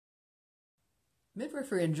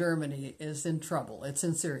Midwifery in Germany is in trouble. It's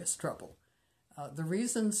in serious trouble. The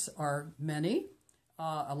reasons are many.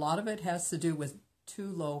 A lot of it has to do with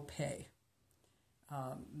too low pay.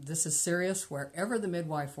 This is serious wherever the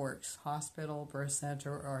midwife works, hospital, birth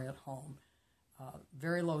center, or at home.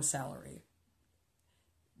 Very low salary.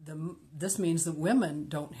 This means that women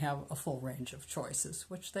don't have a full range of choices,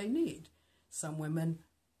 which they need. Some women,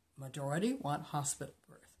 majority, want hospital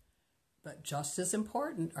birth. But just as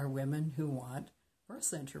important are women who want birth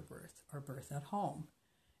center birth or birth at home.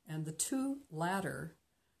 And the two latter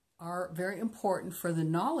are very important for the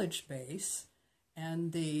knowledge base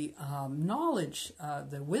and the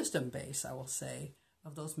the wisdom base, I will say,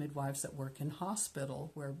 of those midwives that work in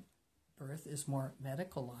hospital where birth is more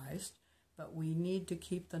medicalized. But we need to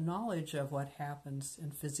keep the knowledge of what happens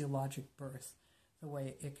in physiologic birth the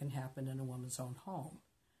way it can happen in a woman's own home.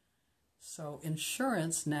 So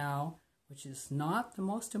insurance now, which is not the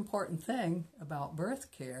most important thing about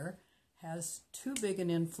birth care, has too big an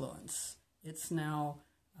influence. It's now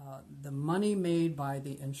the money made by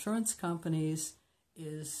the insurance companies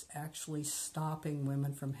is actually stopping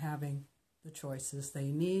women from having the choices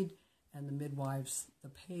they need and the midwives the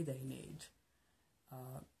pay they need.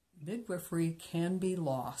 Midwifery can be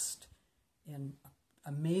lost in an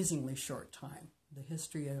amazingly short time. The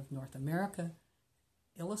history of North America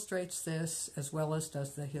illustrates this, as well as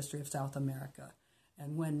does the history of South America.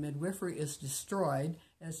 And when midwifery is destroyed,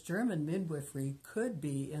 as German midwifery could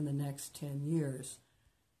be in the next 10 years,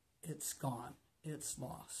 it's gone. It's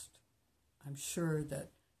lost. I'm sure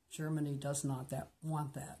that Germany does not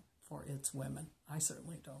want that for its women. I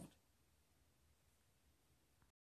certainly don't.